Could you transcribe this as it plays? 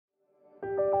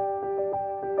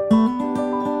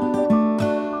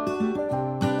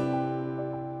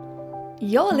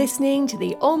You're listening to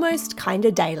the Almost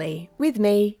Kinda Daily with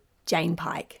me, Jane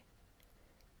Pike.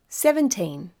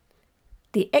 17.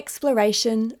 The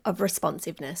Exploration of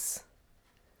Responsiveness.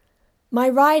 My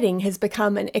writing has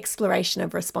become an exploration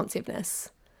of responsiveness.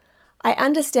 I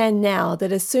understand now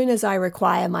that as soon as I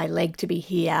require my leg to be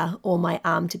here or my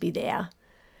arm to be there,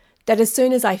 that as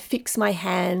soon as I fix my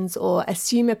hands or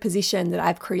assume a position that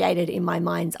I've created in my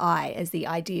mind's eye as the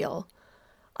ideal,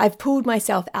 I've pulled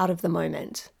myself out of the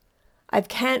moment. I've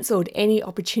cancelled any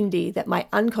opportunity that my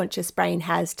unconscious brain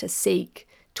has to seek,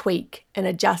 tweak, and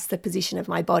adjust the position of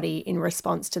my body in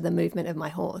response to the movement of my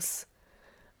horse.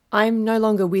 I'm no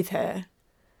longer with her.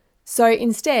 So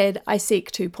instead, I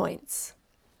seek 2 points.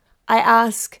 I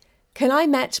ask, can I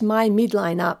match my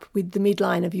midline up with the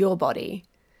midline of your body?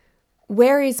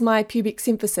 Where is my pubic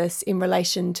symphysis in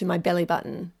relation to my belly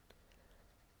button?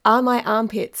 Are my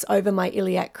armpits over my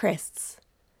iliac crests?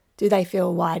 Do they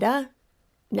feel wider,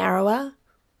 narrower,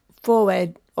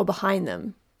 forward, or behind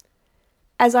them?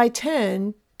 As I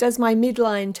turn, does my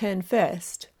midline turn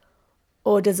first?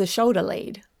 Or does the shoulder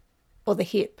lead? Or the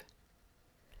hip?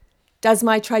 Does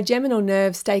my trigeminal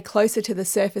nerve stay closer to the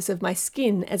surface of my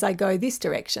skin as I go this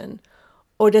direction?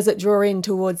 Or does it draw in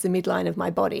towards the midline of my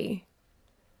body?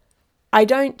 I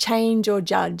don't change or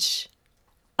judge.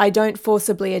 I don't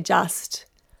forcibly adjust.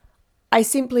 I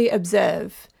simply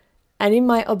observe. And in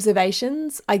my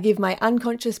observations, I give my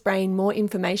unconscious brain more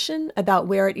information about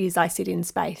where it is I sit in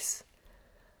space.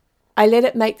 I let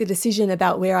it make the decision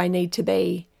about where I need to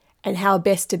be and how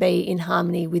best to be in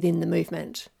harmony within the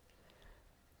movement.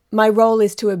 My role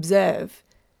is to observe,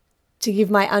 to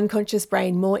give my unconscious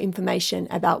brain more information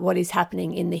about what is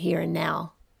happening in the here and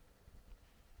now.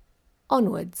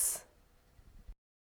 Onwards.